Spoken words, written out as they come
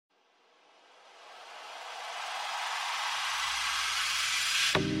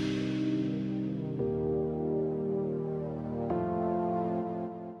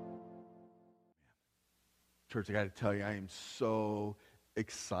Church, I got to tell you, I am so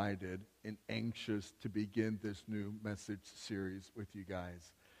excited and anxious to begin this new message series with you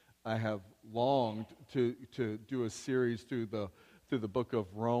guys. I have longed to do a series through the book of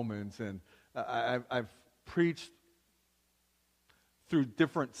Romans, and I've preached through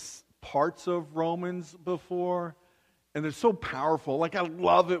different parts of Romans before, and they're so powerful. Like, I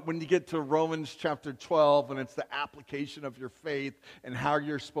love it when you get to Romans chapter 12, and it's the application of your faith and how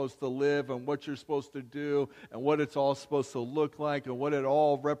you're supposed to live and what you're supposed to do and what it's all supposed to look like and what it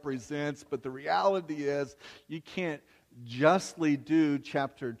all represents. But the reality is, you can't justly do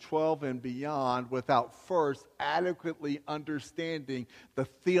chapter 12 and beyond without first adequately understanding the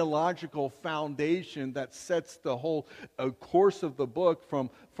theological foundation that sets the whole course of the book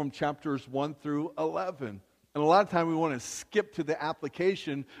from chapters 1 through 11. And a lot of time we want to skip to the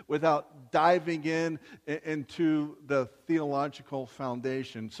application without diving into the theological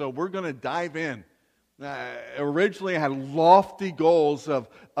foundation. So we're going to dive in. Originally, I had lofty goals of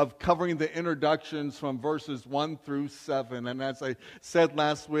covering the introductions from verses 1 through 7. And as I said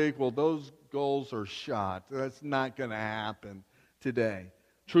last week, well, those goals are shot. That's not going to happen today.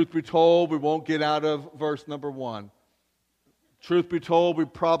 Truth be told, we won't get out of verse number 1. Truth be told, we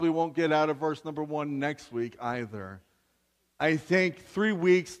probably won't get out of verse number 1 next week either. I think 3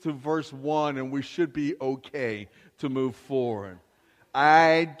 weeks to verse 1, and we should be okay to move forward.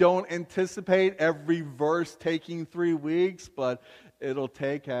 I don't anticipate every verse taking 3 weeks, but it'll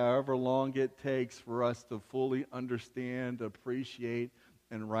take however long it takes for us to fully understand, appreciate,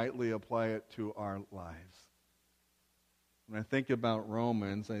 and rightly apply it to our lives. When I think about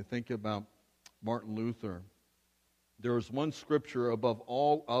Romans, I think about Martin Luther. There is one scripture above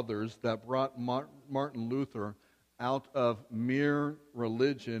all others that brought Martin Luther out of mere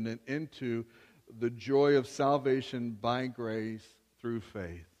religion and into the joy of salvation by grace through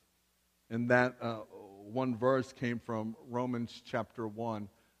faith. And that one verse came from Romans chapter 1,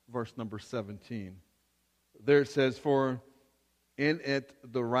 verse number 17. There it says, "For in it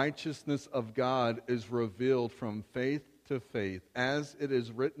the righteousness of God is revealed from faith to faith, as it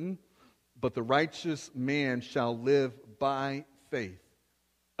is written, but the righteous man shall live by faith."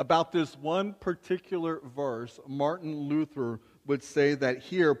 About this one particular verse, Martin Luther would say that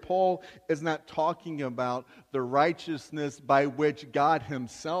here Paul is not talking about the righteousness by which God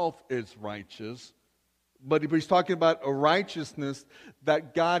himself is righteous, but he's talking about a righteousness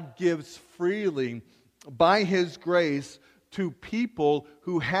that God gives freely by his grace to people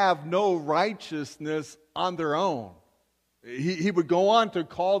who have no righteousness on their own. He would go on to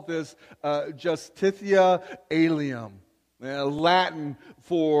call this justitia alium, Latin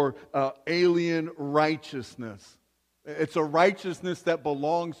for alien righteousness. It's a righteousness that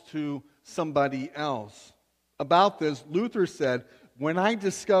belongs to somebody else. About this, Luther said, "When I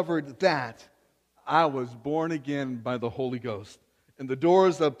discovered that, I was born again by the Holy Ghost, and the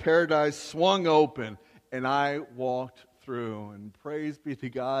doors of paradise swung open, and I walked through." And praise be to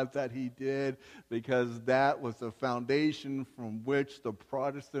God that he did, because that was the foundation from which the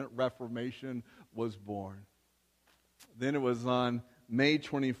Protestant Reformation was born. Then it was on May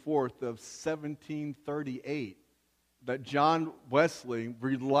 24th of 1738 that John Wesley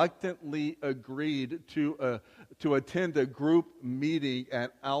reluctantly agreed to attend a group meeting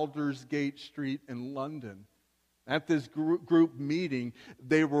at Aldersgate Street in London. At this group meeting,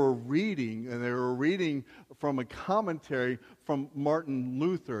 they were reading from a commentary from Martin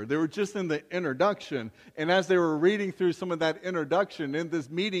Luther. They were just in the introduction, and as they were reading through some of that introduction in this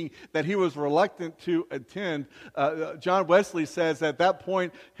meeting that he was reluctant to attend, John Wesley says at that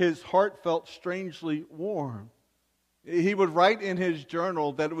point his heart felt strangely warm. He would write in his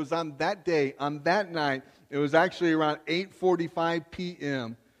journal that it was on that day, on that night, it was actually around 8:45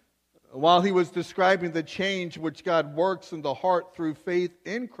 p.m., while he was describing the change which God works in the heart through faith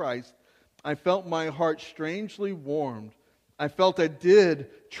in Christ, I felt my heart strangely warmed. I felt I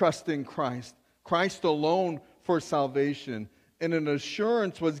did trust in Christ alone for salvation, and an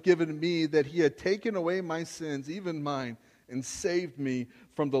assurance was given me that he had taken away my sins, even mine, and saved me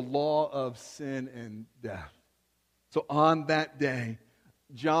from the law of sin and death. So on that day,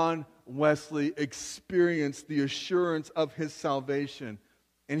 John Wesley experienced the assurance of his salvation,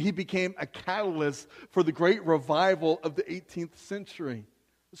 and he became a catalyst for the great revival of the 18th century.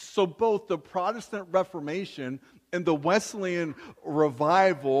 So both the Protestant Reformation and the Wesleyan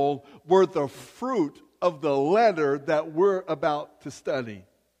revival were the fruit of the letter that we're about to study.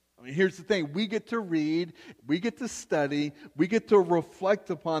 I mean, here's the thing. We get to read, we get to study, we get to reflect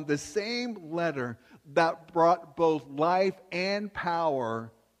upon the same letter that brought both life and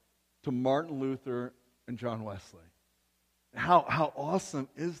power to Martin Luther and John Wesley. How awesome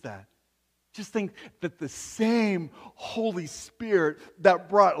is that? Just think that the same Holy Spirit that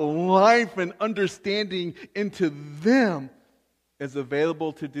brought life and understanding into them is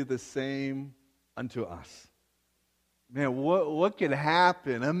available to do the same unto us. Man, what could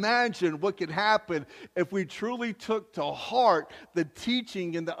happen? Imagine what could happen if we truly took to heart the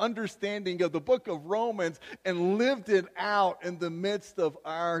teaching and the understanding of the book of Romans and lived it out in the midst of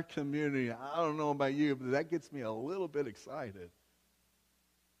our community. I don't know about you, but that gets me a little bit excited.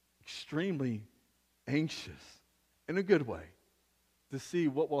 Extremely anxious, in a good way, to see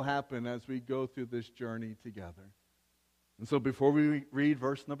what will happen as we go through this journey together. And so before we read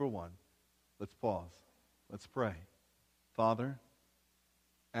verse number 1, let's pause. Let's pray. Father,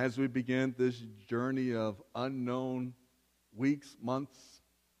 as we begin this journey of unknown weeks, months,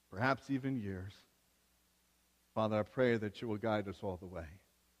 perhaps even years, Father, I pray that you will guide us all the way.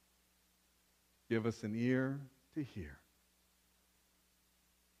 Give us an ear to hear.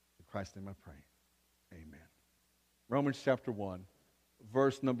 In Christ's name I pray. Amen. Romans chapter 1,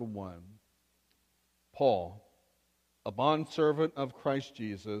 verse number 1. Paul, a bondservant of Christ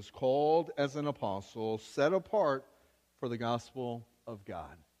Jesus, called as an apostle, set apart for the gospel of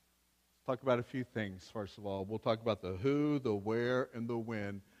God. Let's talk about a few things, first of all. We'll talk about the who, the where, and the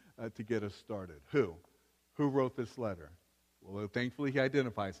when to get us started. Who? Who wrote this letter? Well, thankfully he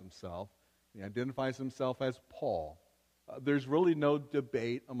identifies himself. He identifies himself as Paul. There's really no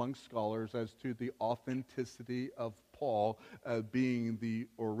debate among scholars as to the authenticity of Paul being the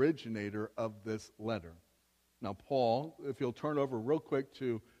originator of this letter. Now, Paul, if you'll turn over real quick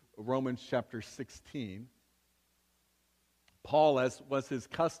to Romans chapter 16, Paul, as was his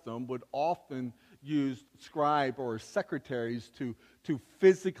custom, would often use scribe or secretaries to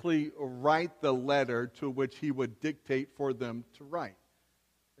physically write the letter to which he would dictate for them to write.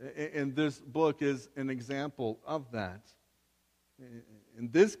 And this book is an example of that. In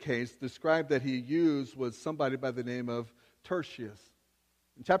this case, the scribe that he used was somebody by the name of Tertius.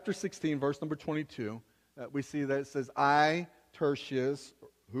 In chapter 16, verse number 22, we see that it says, I, Tertius,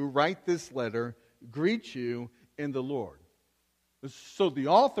 who write this letter, greet you in the Lord. So the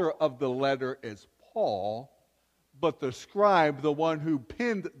author of the letter is Paul, but the scribe, the one who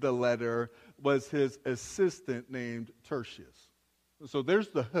penned the letter, was his assistant named Tertius. So there's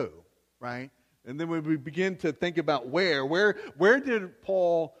the who, right? And then when we begin to think about where did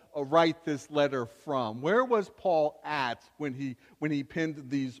Paul write this letter from? Where was Paul at when he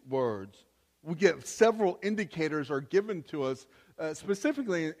penned these words? We get several indicators are given to us,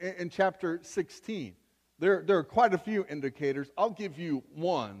 specifically in chapter 16. There are quite a few indicators. I'll give you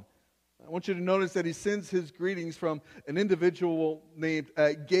one. I want you to notice that he sends his greetings from an individual named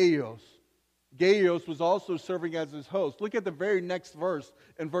Gaius. Gaius was also serving as his host. Look at the very next verse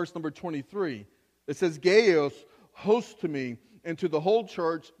in verse number 23. It says, Gaius, host to me and to the whole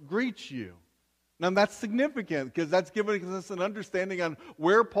church, greets you. Now that's significant because that's giving us an understanding on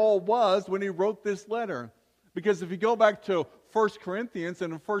where Paul was when he wrote this letter. Because if you go back to 1 Corinthians,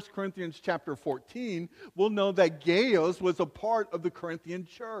 and in 1 Corinthians chapter 14, we'll know that Gaius was a part of the Corinthian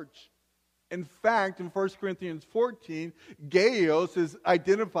church. In fact, in 1 Corinthians 14, Gaius is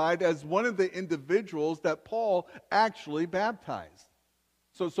identified as one of the individuals that Paul actually baptized.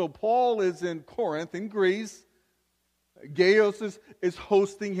 So Paul is in Corinth, in Greece. Gaius is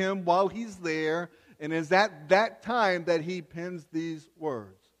hosting him while he's there, and it's at that time that he pens these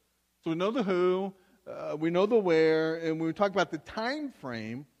words. So we know the who, we know the where, and when we talk about the time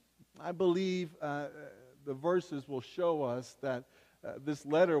frame, I believe the verses will show us that this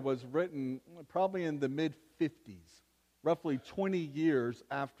letter was written probably in the mid-50s, roughly 20 years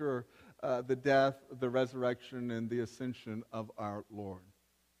after the death, the resurrection, and the ascension of our Lord.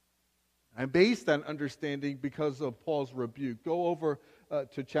 I base that understanding because of Paul's rebuke. Go over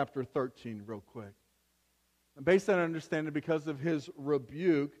to chapter 13 real quick. I base that understanding because of his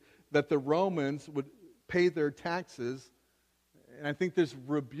rebuke that the Romans would pay their taxes. And I think this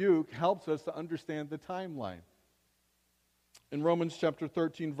rebuke helps us to understand the timeline. In Romans chapter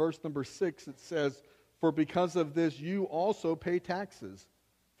 13, verse number 6, it says, For because of this you also pay taxes,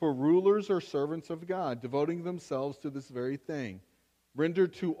 for rulers are servants of God, devoting themselves to this very thing. Render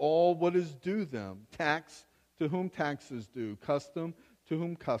to all what is due them, tax to whom tax is due, custom to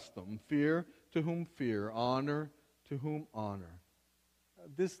whom custom, fear to whom fear, honor to whom honor.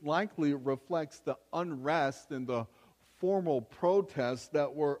 This likely reflects the unrest and the formal protests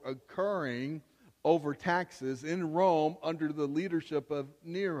that were occurring over taxes in Rome under the leadership of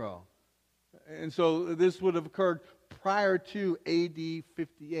Nero. And so this would have occurred prior to AD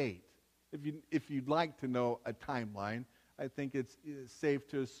 58. If you'd like to know a timeline, I think it's safe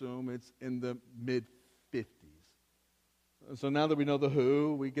to assume it's in the mid-50s. So now that we know the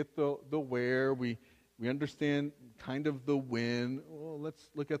who, we get the where, we understand kind of the when. Well, let's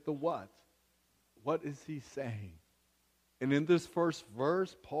look at the what. What is he saying? And in this first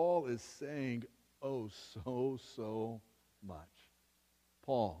verse, Paul is saying, oh, so much.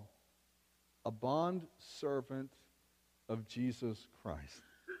 Paul, a bond servant of Jesus Christ.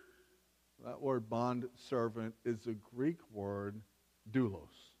 That word bond servant is a Greek word, doulos.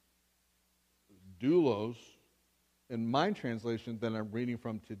 Doulos, in my translation that I'm reading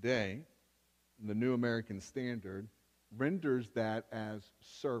from today, in the New American Standard, renders that as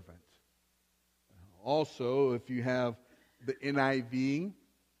servant. Also, if you have the NIV,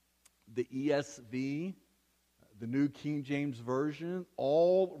 the ESV, the New King James Version,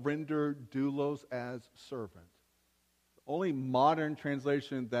 all render doulos as servant. The only modern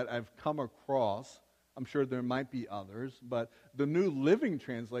translation that I've come across, I'm sure there might be others, but the New Living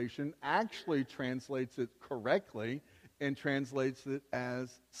Translation actually translates it correctly and translates it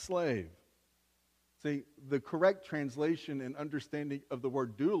as slave. See, the correct translation and understanding of the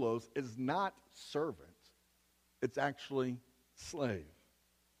word doulos is not servant. It's actually slave.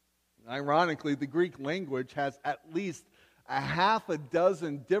 Ironically, the Greek language has at least a half a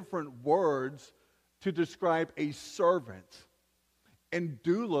dozen different words to describe a servant. And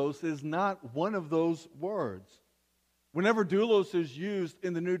doulos is not one of those words. Whenever doulos is used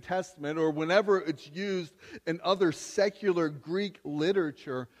in the New Testament, or whenever it's used in other secular Greek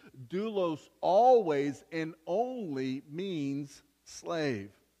literature, doulos always and only means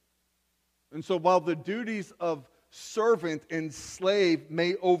slave. And so while the duties of servant and slave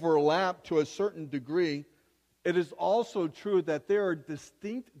may overlap to a certain degree, it is also true that there are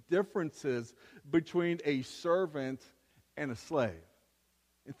distinct differences between a servant and a slave.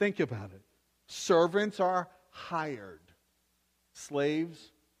 And think about it. Servants are hired.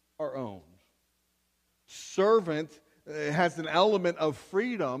 Slaves are owned. Servant has an element of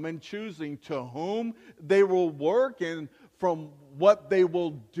freedom in choosing to whom they will work and from what they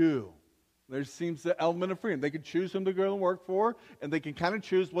will do. There seems the element of freedom. They can choose whom to go and work for, and they can kind of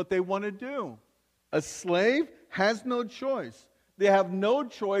choose what they want to do. A slave has no choice. They have no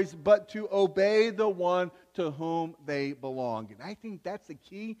choice but to obey the one to whom they belong. And I think that's a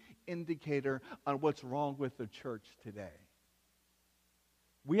key indicator on what's wrong with the church today.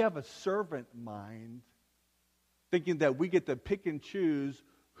 We have a servant mind, thinking that we get to pick and choose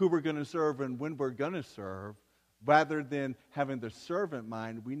who we're going to serve and when we're going to serve. Rather than having the servant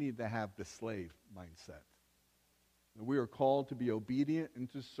mind, we need to have the slave mindset. And we are called to be obedient and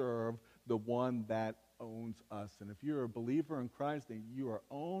to serve the one that owns us. And if you're a believer in Christ, then you are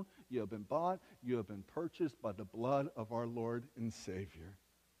owned, you have been bought, you have been purchased by the blood of our Lord and Savior.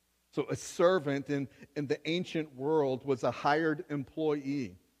 So a servant in the ancient world was a hired employee.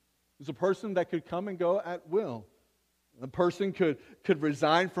 It was a person that could come and go at will. A person could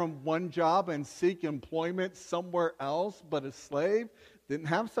resign from one job and seek employment somewhere else, but a slave didn't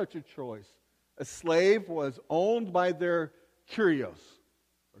have such a choice. A slave was owned by their kurios,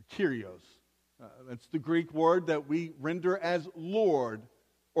 or kyrios. That's the Greek word that we render as Lord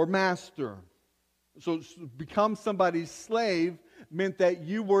or master. So to become somebody's slave meant that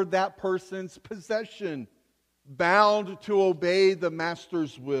you were that person's possession, bound to obey the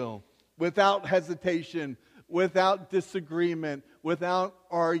master's will, without hesitation, without disagreement, without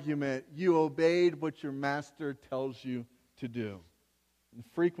argument. You obeyed what your master tells you to do. And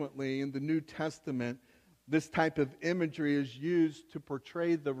frequently in the New Testament, this type of imagery is used to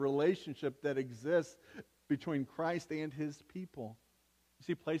portray the relationship that exists between Christ and his people. You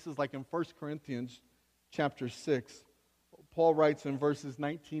see places like in 1 Corinthians chapter 6, Paul writes in verses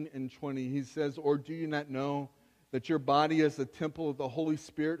 19 and 20, he says, "Or do you not know that your body is a temple of the Holy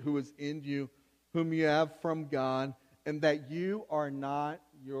Spirit who is in you, whom you have from God, and that you are not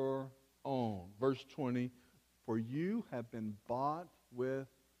your own?" Verse 20, "For you have been bought with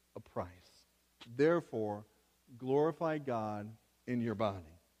a price. Therefore, glorify God in your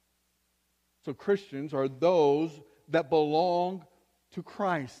body." So Christians are those that belong to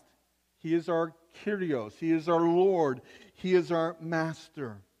Christ. He is our Kyrios. He is our Lord. He is our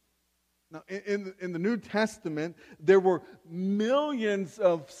Master. Now, in the New Testament, there were millions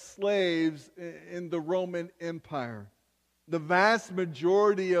of slaves in the Roman Empire. The vast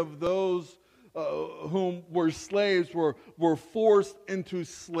majority of those whom were slaves were forced into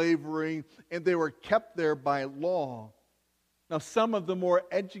slavery, and they were kept there by law. Now, some of the more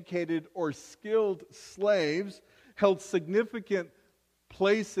educated or skilled slaves held significant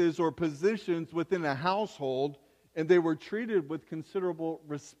places or positions within a household, and they were treated with considerable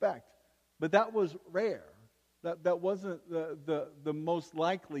respect. But that was rare. That wasn't the most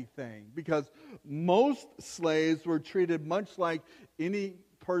likely thing, because most slaves were treated much like any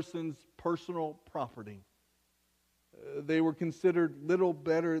person's personal property. They were considered little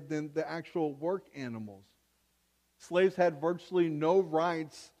better than the actual work animals. Slaves had virtually no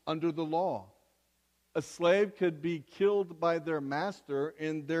rights under the law. A slave could be killed by their master,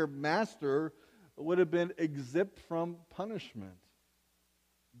 and their master would have been exempt from punishment.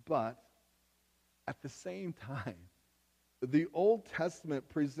 But at the same time, the Old Testament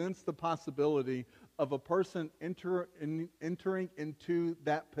presents the possibility of a person entering into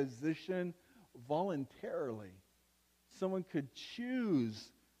that position voluntarily. Someone could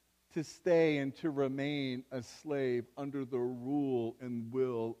choose to stay and to remain a slave under the rule and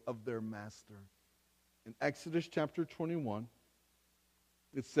will of their master. In Exodus chapter 21,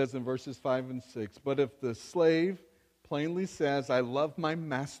 it says in verses 5 and 6, "But if the slave plainly says, 'I love my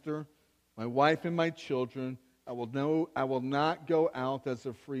master, my wife and my children, I will not go out as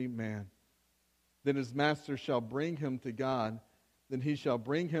a free man,' then his master shall bring him to God. Then he shall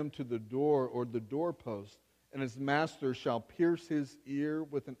bring him to the door or the doorpost, and his master shall pierce his ear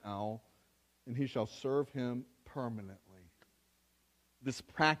with an awl, and he shall serve him permanently." This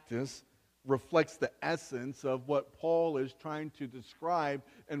practice reflects the essence of what Paul is trying to describe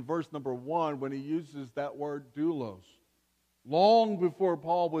in verse number 1 when he uses that word doulos. Long before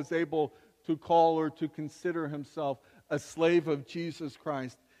Paul was able to call or to consider himself a slave of Jesus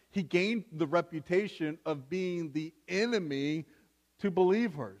Christ, he gained the reputation of being the enemy to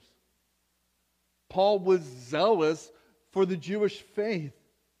believers. Paul was zealous for the Jewish faith,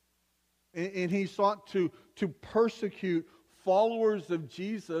 and he sought to persecute followers of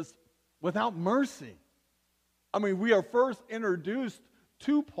Jesus without mercy. I mean, we are first introduced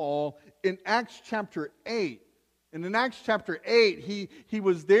to Paul in Acts chapter 8. And in Acts chapter 8, he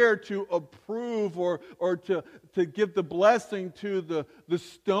was there to approve or to give the blessing to the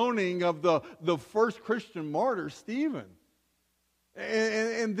stoning of the first Christian martyr, Stephen.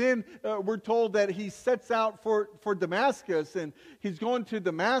 And then we're told that he sets out for Damascus, and he's going to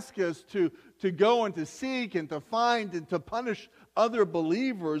Damascus to go and to seek and to find and to punish other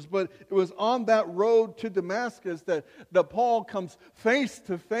believers. But it was on that road to Damascus that Paul comes face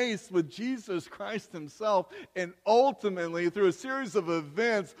to face with Jesus Christ himself. And ultimately, through a series of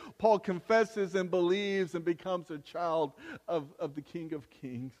events, Paul confesses and believes and becomes a child of the King of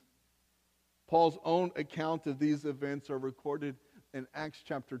Kings. Paul's own account of these events are recorded in Acts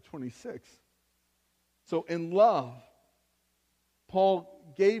chapter 26. So in love,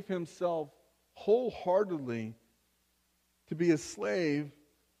 Paul gave himself wholeheartedly to be a slave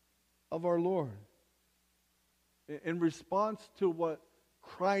of our Lord. In response to what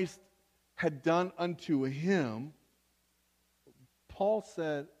Christ had done unto him, Paul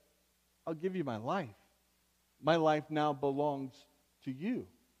said, "I'll give you my life. My life now belongs to you.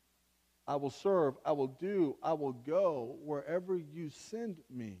 I will serve, I will do, I will go wherever you send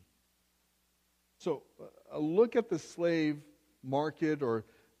me." So a look at the slave market or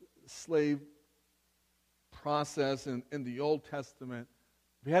slave process in the Old Testament.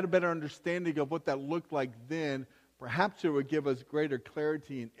 If we had a better understanding of what that looked like then, perhaps it would give us greater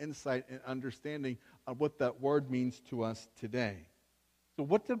clarity and insight and understanding of what that word means to us today. So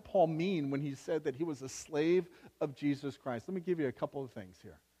what did Paul mean when he said that he was a slave of Jesus Christ? Let me give you a couple of things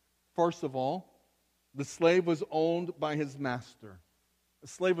here. First of all, the slave was owned by his master. The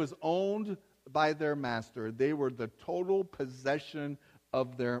slave was owned by their master. They were the total possession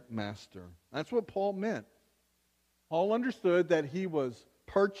of their master. That's what Paul meant. Paul understood that he was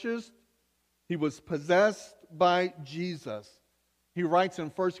purchased, he was possessed by Jesus. He writes in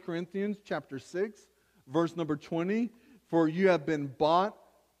 1 Corinthians chapter 6, verse number 20, "For you have been bought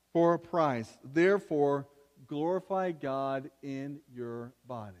for a price. Therefore, glorify God in your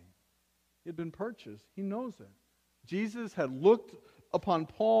body." He had been purchased. He knows it. Jesus had looked upon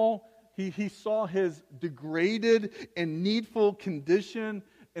Paul. He saw his degraded and needful condition.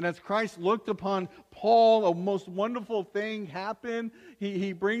 And as Christ looked upon Paul, a most wonderful thing happened.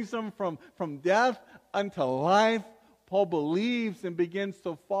 He brings him from death unto life. Paul believes and begins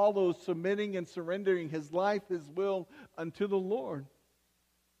to follow, submitting and surrendering his life, his will unto the Lord.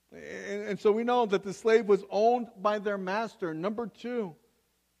 And so we know that the slave was owned by their master. Number two,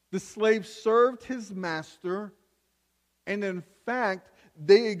 the slave served his master, and in fact,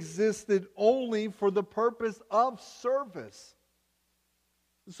 they existed only for the purpose of service.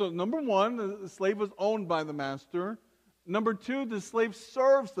 So number one, the slave was owned by the master. Number two, the slave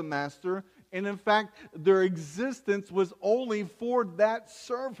serves the master, and in fact, their existence was only for that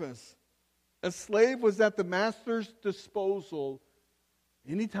service. A slave was at the master's disposal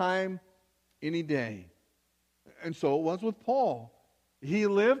anytime, any day. And so it was with Paul. He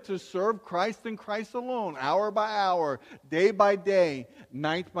lived to serve Christ and Christ alone, hour by hour, day by day,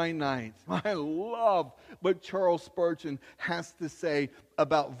 night by night. I love what Charles Spurgeon has to say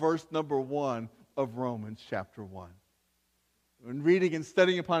about verse number 1 of Romans chapter 1. When reading and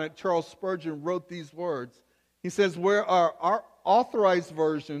studying upon it, Charles Spurgeon wrote these words. He says, where our authorized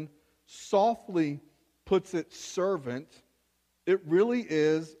version softly puts it servant, it really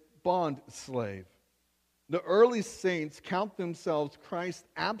is bond slave. The early saints count themselves Christ's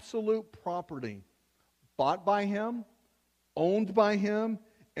absolute property, bought by Him, owned by Him,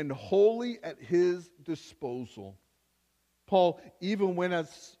 and wholly at His disposal. Paul even went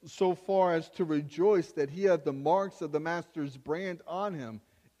so far as to rejoice that he had the marks of the Master's brand on him.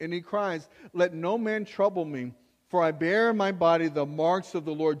 And he cries, let no man trouble me, for I bear in my body the marks of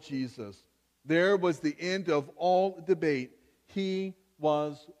the Lord Jesus. There was the end of all debate. He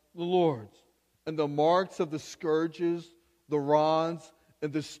was the Lord's. And the marks of the scourges, the rods,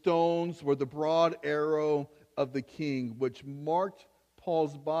 and the stones were the broad arrow of the king, which marked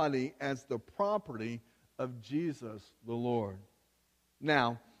Paul's body as the property of Jesus the Lord.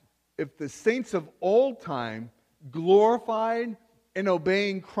 Now, if the saints of old time glorified and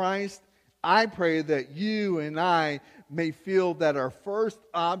obeying Christ, I pray that you and I may feel that our first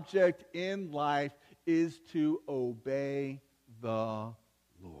object in life is to obey the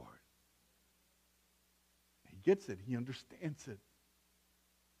Lord. Gets it. He understands it.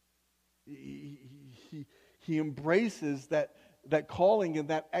 He embraces that calling and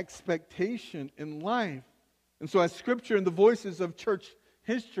that expectation in life. And so as Scripture and the voices of church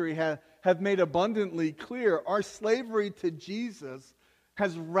history have made abundantly clear, our slavery to Jesus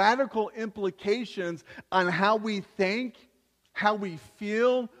has radical implications on how we think, how we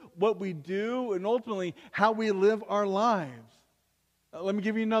feel, what we do, and ultimately how we live our lives. Let me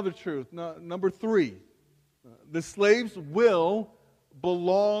give you another truth. Number 3. The slave's will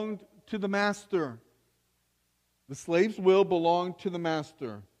belonged to the master. The slave's will belonged to the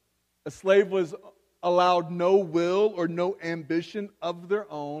master. A slave was allowed no will or no ambition of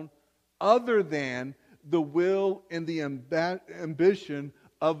their own other than the will and the ambition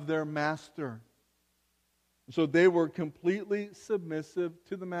of their master. So they were completely submissive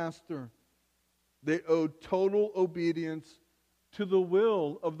to the master. They owed total obedience to the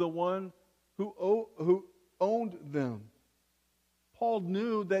will of the one who owned them. And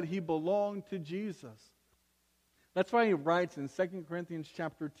knew that he belonged to Jesus. That's why he writes in 2 Corinthians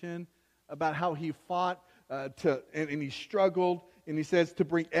chapter 10 about how he fought and he struggled, and he says to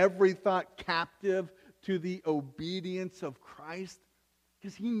bring every thought captive to the obedience of Christ,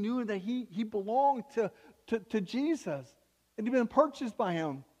 because he knew that he belonged to Jesus, and he'd been purchased by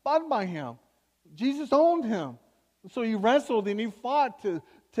him, bought by him. Jesus owned him. So he wrestled and he fought to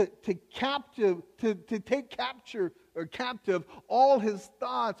take captive all his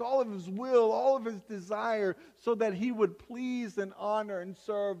thoughts, all of his will, all of his desire, so that he would please and honor and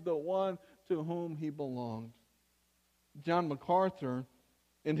serve the one to whom he belonged. John MacArthur,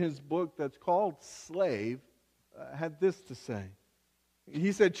 in his book that's called Slave, had this to say.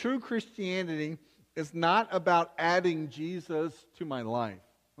 He said, true Christianity is not about adding Jesus to my life.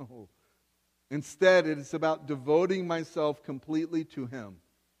 Instead, it is about devoting myself completely to him,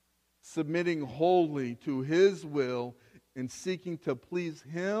 submitting wholly to his will, and seeking to please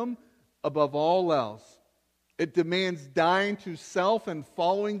him above all else. It demands dying to self and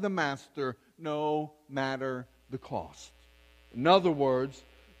following the master, no matter the cost. In other words,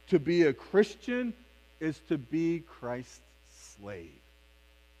 to be a Christian is to be Christ's slave.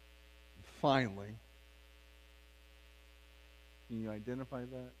 Finally, can you identify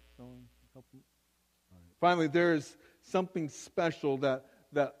that? Someone help me? Finally, there is something special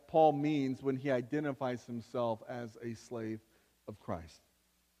that Paul means when he identifies himself as a slave of Christ.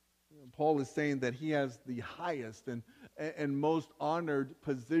 Paul is saying that he has the highest and most honored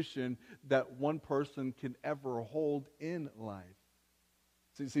position that one person can ever hold in life.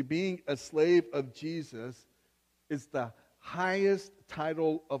 So you see, being a slave of Jesus is the highest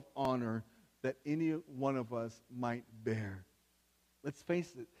title of honor that any one of us might bear. Let's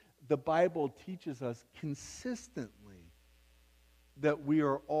face it, the Bible teaches us consistently that we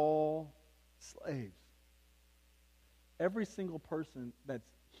are all slaves. Every single person that's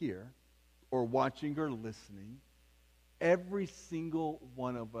here or watching or listening, every single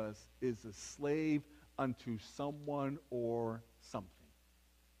one of us is a slave unto someone or something.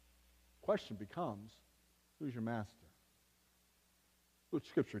 Question becomes, who's your master? What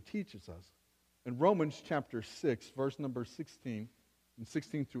Scripture teaches us. In Romans chapter 6, verse number 16, and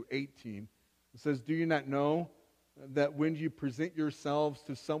 16 through 18, it says, do you not know that when you present yourselves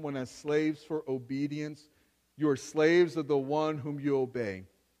to someone as slaves for obedience, You are slaves of the one whom you obey,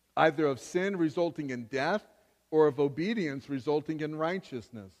 either of sin resulting in death or of obedience resulting in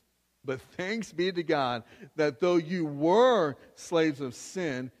righteousness. But thanks be to God that though you were slaves of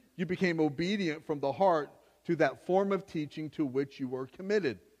sin, you became obedient from the heart to that form of teaching to which you were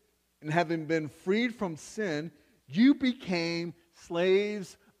committed. And having been freed from sin, you became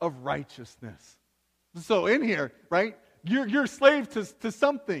slaves of righteousness. So in here, right, you're a slave to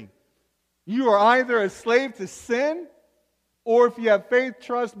something. You are either a slave to sin, or if you have faith,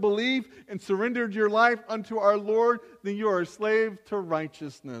 trust, belief, and surrendered your life unto our Lord, then you are a slave to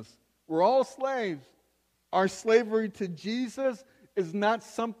righteousness. We're all slaves. Our slavery to Jesus is not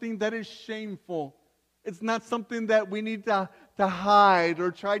something that is shameful. It's not something that we need to hide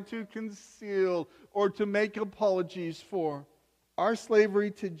or try to conceal or to make apologies for. Our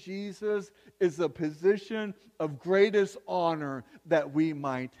slavery to Jesus is a position of greatest honor that we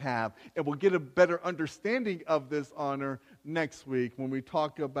might have. And we'll get a better understanding of this honor next week when we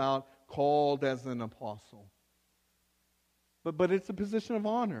talk about called as an apostle. But it's a position of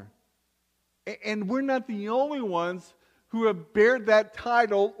honor. And we're not the only ones who have bared that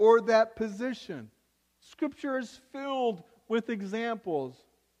title or that position. Scripture is filled with examples.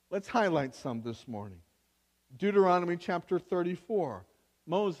 Let's highlight some this morning. Deuteronomy chapter 34.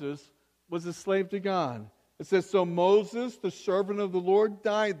 Moses was a slave to God. It says, so Moses, the servant of the Lord,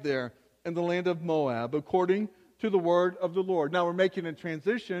 died there in the land of Moab, according to the word of the Lord. Now we're making a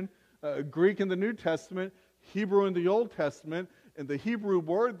transition, Greek in the New Testament, Hebrew in the Old Testament, and the Hebrew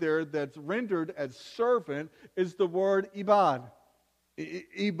word there that's rendered as servant is the word ibad.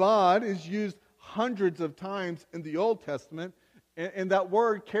 Ibad is used hundreds of times in the Old Testament, and that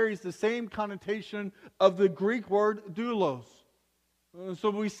word carries the same connotation of the Greek word doulos. So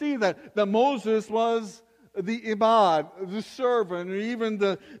we see that Moses was the ibad, the servant, or even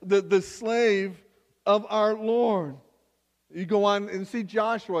the slave of our Lord. You go on and see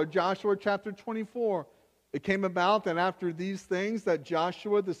Joshua chapter 24. It came about that after these things that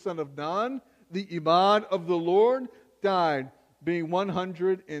Joshua the son of Nun, the ibad of the Lord, died, being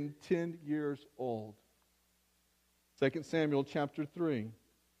 110 years old. 2 Samuel chapter 3.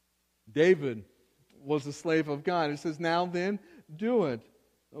 David was a slave of God. It says, now then, do it.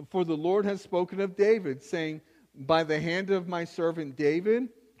 For the Lord has spoken of David, saying, by the hand of my servant David,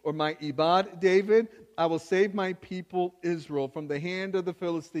 or my ibad David, I will save my people Israel from the hand of the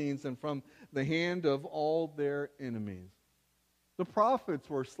Philistines and from the hand of all their enemies. The prophets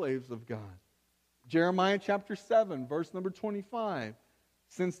were slaves of God. Jeremiah chapter 7, verse number 25.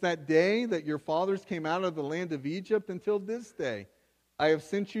 Since that day that your fathers came out of the land of Egypt until this day, I have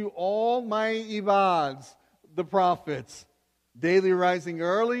sent you all my ibads, the prophets, daily rising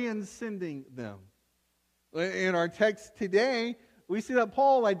early and sending them. In our text today, we see that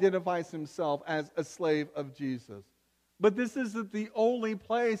Paul identifies himself as a slave of Jesus. But this isn't the only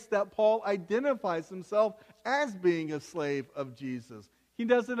place that Paul identifies himself as being a slave of Jesus. He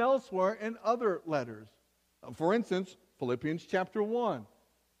does it elsewhere in other letters. For instance, Philippians chapter 1.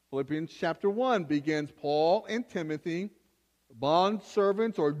 Philippians chapter 1 begins, Paul and Timothy,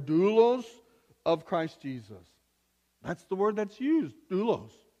 bondservants or doulos of Christ Jesus. That's the word that's used,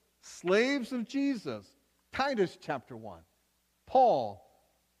 doulos. Slaves of Jesus. Titus chapter 1. Paul,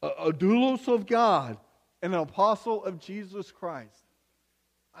 a doulos of God, and an apostle of Jesus Christ.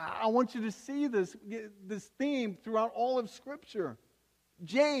 I want you to see this theme throughout all of Scripture.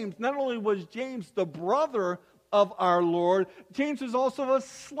 James, not only was James the brother of our Lord, James is also a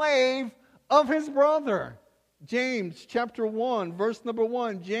slave of his brother. James chapter 1, verse number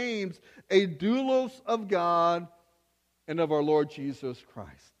 1, James, a doulos of God and of our Lord Jesus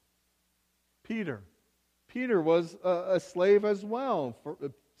Christ. Peter was a slave as well.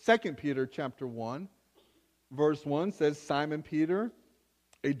 2 Peter chapter 1, verse 1 says, Simon Peter,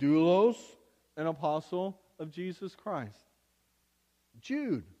 a doulos, an apostle of Jesus Christ.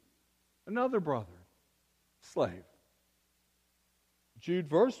 Jude, another brother, slave. Jude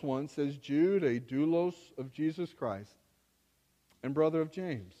verse 1 says, Jude, a doulos of Jesus Christ and brother of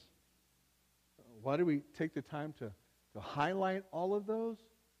James. Why do we take the time to highlight all of those?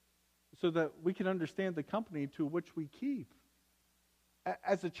 So that we can understand the company to which we keep.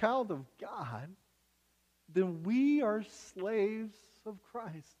 As a child of God, then we are slaves of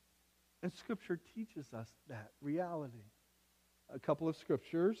Christ. And Scripture teaches us that reality. A couple of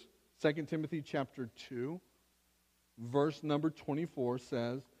scriptures. 2 Timothy chapter 2, verse number 24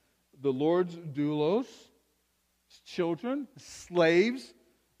 says, the Lord's doulos, children, slaves,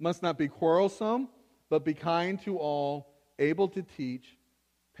 must not be quarrelsome, but be kind to all, able to teach,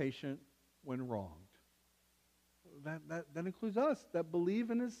 patient when wronged. That includes us that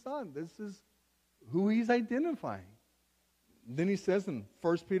believe in His Son. This is who he's identifying. Then he says in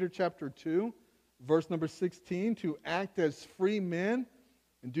 1 Peter chapter 2, verse number 16, to act as free men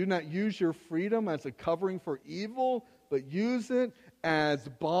and do not use your freedom as a covering for evil, but use it as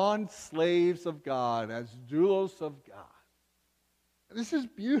bond slaves of God, as doulos of God. This is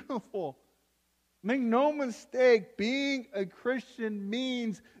beautiful. Make no mistake, being a Christian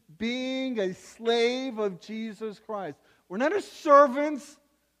means being a slave of Jesus Christ. We're not as servants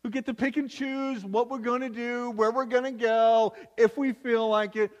who get to pick and choose what we're going to do, where we're going to go, if we feel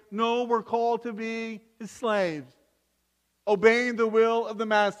like it. No, we're called to be His slaves, obeying the will of the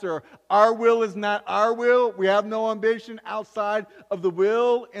Master. Our will is not our will. We have no ambition outside of the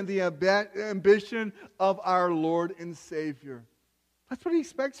will and the ambition of our Lord and Savior. That's what He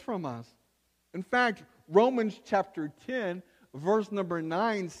expects from us. In fact, Romans chapter 10, verse number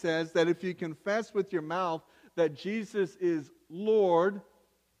 9 says that if you confess with your mouth that Jesus is Lord,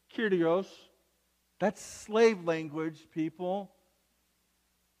 Kyrios, that's slave language, people.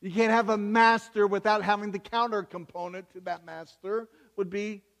 You can't have a master without having the counter component to that master, would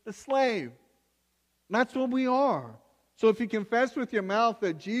be the slave. And that's what we are. So if you confess with your mouth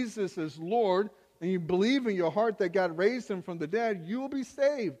that Jesus is Lord, and you believe in your heart that God raised Him from the dead, you will be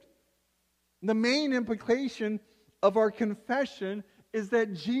saved. The main implication of our confession is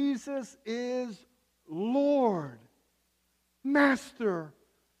that Jesus is Lord, Master,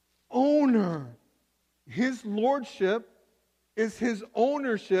 Owner. His lordship is His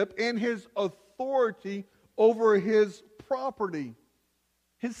ownership and His authority over His property.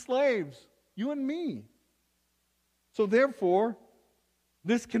 His slaves, you and me. So therefore,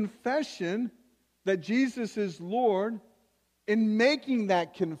 this confession that Jesus is Lord, in making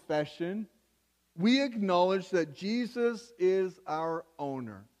that confession, we acknowledge that Jesus is our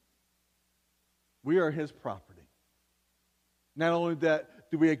owner. We are His property. Not only that,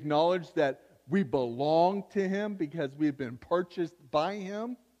 do we acknowledge that we belong to Him because we've been purchased by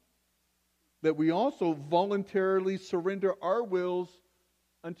Him, that we also voluntarily surrender our wills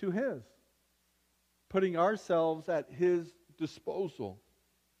unto His, putting ourselves at His disposal.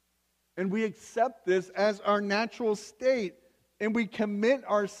 And we accept this as our natural state, and we commit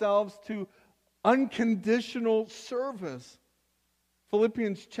ourselves to unconditional service.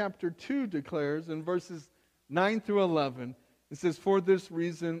 Philippians chapter 2 declares in verses 9 through 11, it says, for this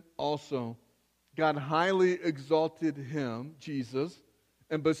reason also God highly exalted Him, Jesus,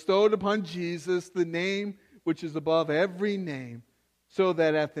 and bestowed upon Jesus the name which is above every name, so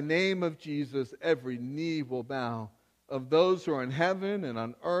that at the name of Jesus every knee will bow, of those who are in heaven and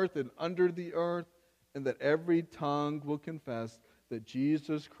on earth and under the earth, and that every tongue will confess that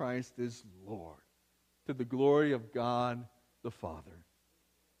Jesus Christ is Lord, to the glory of God the Father.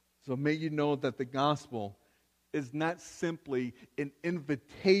 So may you know that the gospel is not simply an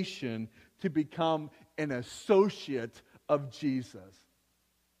invitation to become an associate of Jesus.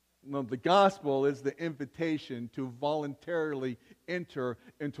 No, the gospel is the invitation to voluntarily enter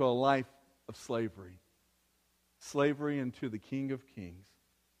into a life of slavery. Slavery unto the King of Kings.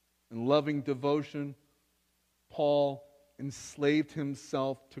 In loving devotion, Paul enslaved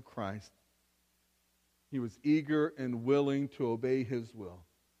himself to Christ. He was eager and willing to obey His will.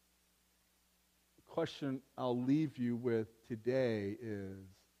 The question I'll leave you with today is,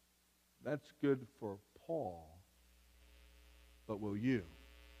 that's good for Paul, but will you?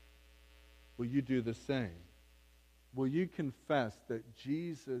 Will you do the same? Will you confess that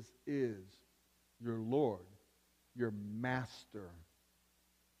Jesus is your Lord, your Master?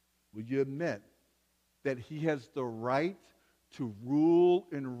 Will you admit that He has the right to rule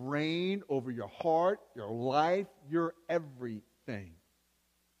and reign over your heart, your life, your everything?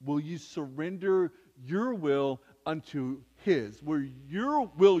 Will you surrender your will unto His? Will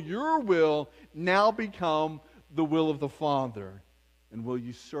your will now become the will of the Father? And will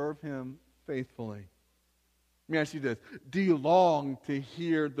you serve Him faithfully? Let me ask you this. Do you long to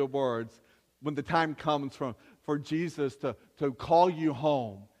hear the words when the time comes for Jesus to call you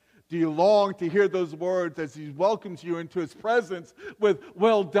home? Do you long to hear those words as He welcomes you into His presence with,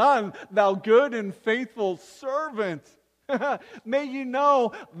 well done, thou good and faithful servant? May you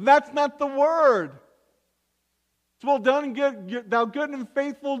know that's not the word. It's well done and good, thou good and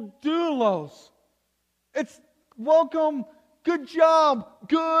faithful doulos. It's welcome, good job,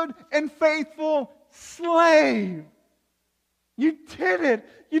 good and faithful slave. You did it.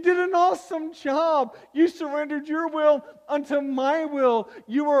 You did an awesome job. You surrendered your will unto my will.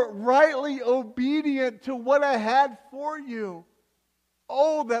 You were rightly obedient to what I had for you.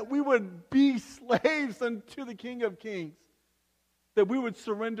 Oh, that we would be slaves unto the King of Kings. That we would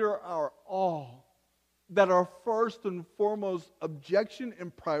surrender our all. That our first and foremost objection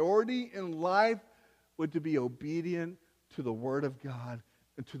and priority in life but to be obedient to the Word of God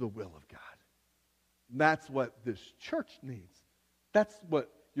and to the will of God. And that's what this church needs. That's what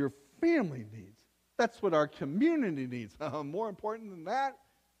your family needs. That's what our community needs. More important than that,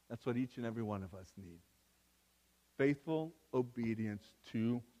 that's what each and every one of us need. Faithful obedience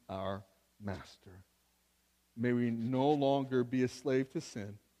to our Master. May we no longer be a slave to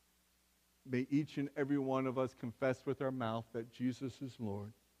sin. May each and every one of us confess with our mouth that Jesus is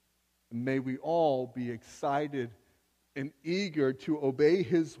Lord. And may we all be excited and eager to obey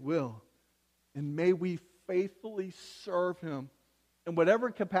His will. And may we faithfully serve Him in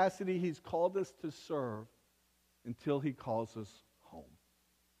whatever capacity He's called us to serve until He calls us home.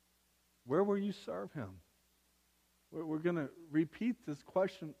 Where will you serve Him? We're going to repeat this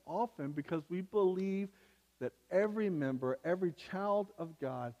question often because we believe that every member, every child of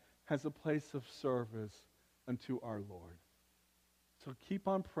God has a place of service unto our Lord. So keep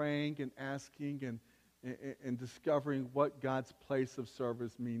on praying and asking and discovering what God's place of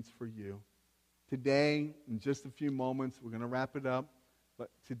service means for you. Today, in just a few moments, we're going to wrap it up. But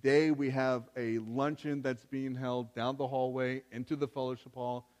today we have a luncheon that's being held down the hallway into the fellowship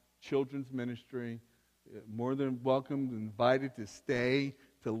hall, children's ministry. More than welcome, invited to stay,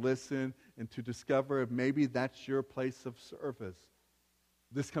 to listen, and to discover if maybe that's your place of service.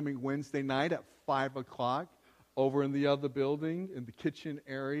 This coming Wednesday night at 5 o'clock, over in the other building, in the kitchen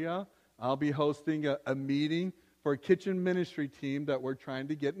area, I'll be hosting a meeting for a kitchen ministry team that we're trying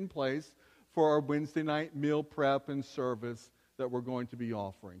to get in place for our Wednesday night meal prep and service that we're going to be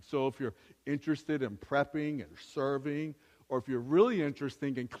offering. So if you're interested in prepping and serving, or if you're really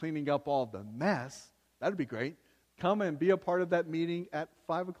interested in cleaning up all the mess, that'd be great. Come and be a part of that meeting at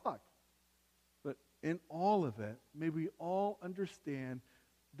 5 o'clock. But in all of it, may we all understand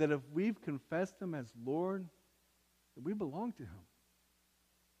that if we've confessed Him as Lord, that we belong to Him.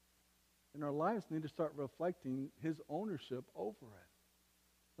 And our lives need to start reflecting His ownership over it.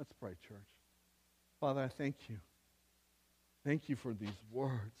 Let's pray, church. Father, I thank you. Thank you for these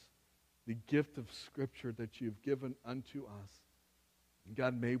words, the gift of Scripture that you've given unto us. And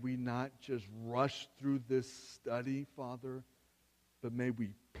God, may we not just rush through this study, Father, but may we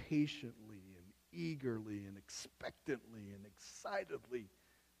patiently and eagerly and expectantly and excitedly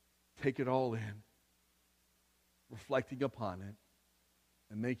take it all in, reflecting upon it,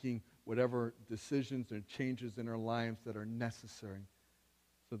 and making whatever decisions and changes in our lives that are necessary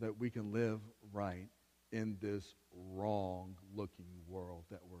so that we can live right in this wrong-looking world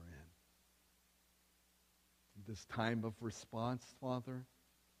that we're in. This time of response, Father,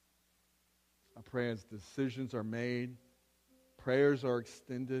 I pray as decisions are made, prayers are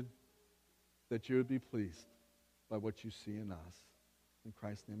extended, that you would be pleased by what you see in us. In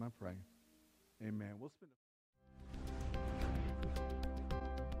Christ's name I pray. Amen. We'll spend